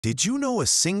Did you know a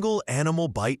single animal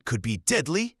bite could be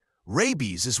deadly?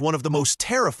 Rabies is one of the most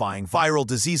terrifying viral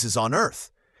diseases on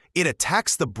Earth. It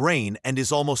attacks the brain and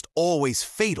is almost always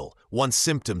fatal once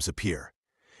symptoms appear.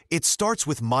 It starts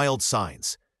with mild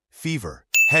signs, fever,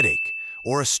 headache,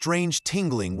 or a strange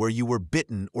tingling where you were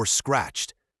bitten or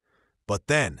scratched. But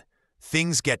then,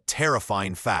 things get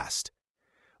terrifying fast.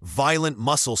 Violent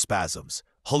muscle spasms,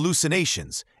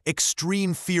 hallucinations,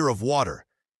 extreme fear of water,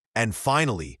 and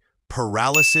finally,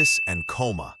 paralysis and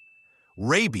coma.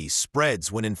 Rabies spreads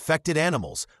when infected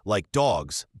animals, like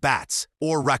dogs, bats,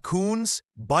 or raccoons,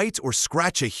 bite or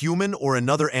scratch a human or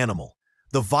another animal.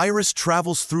 The virus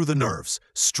travels through the nerves,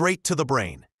 straight to the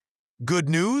brain. Good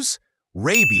news?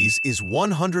 Rabies is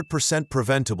 100%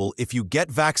 preventable if you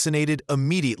get vaccinated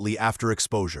immediately after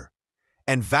exposure.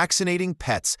 And vaccinating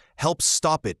pets helps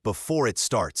stop it before it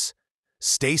starts.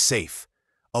 Stay safe.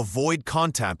 Avoid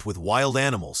contact with wild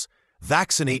animals.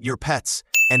 Vaccinate your pets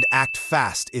and act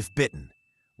fast if bitten.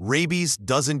 Rabies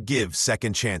doesn't give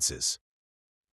second chances.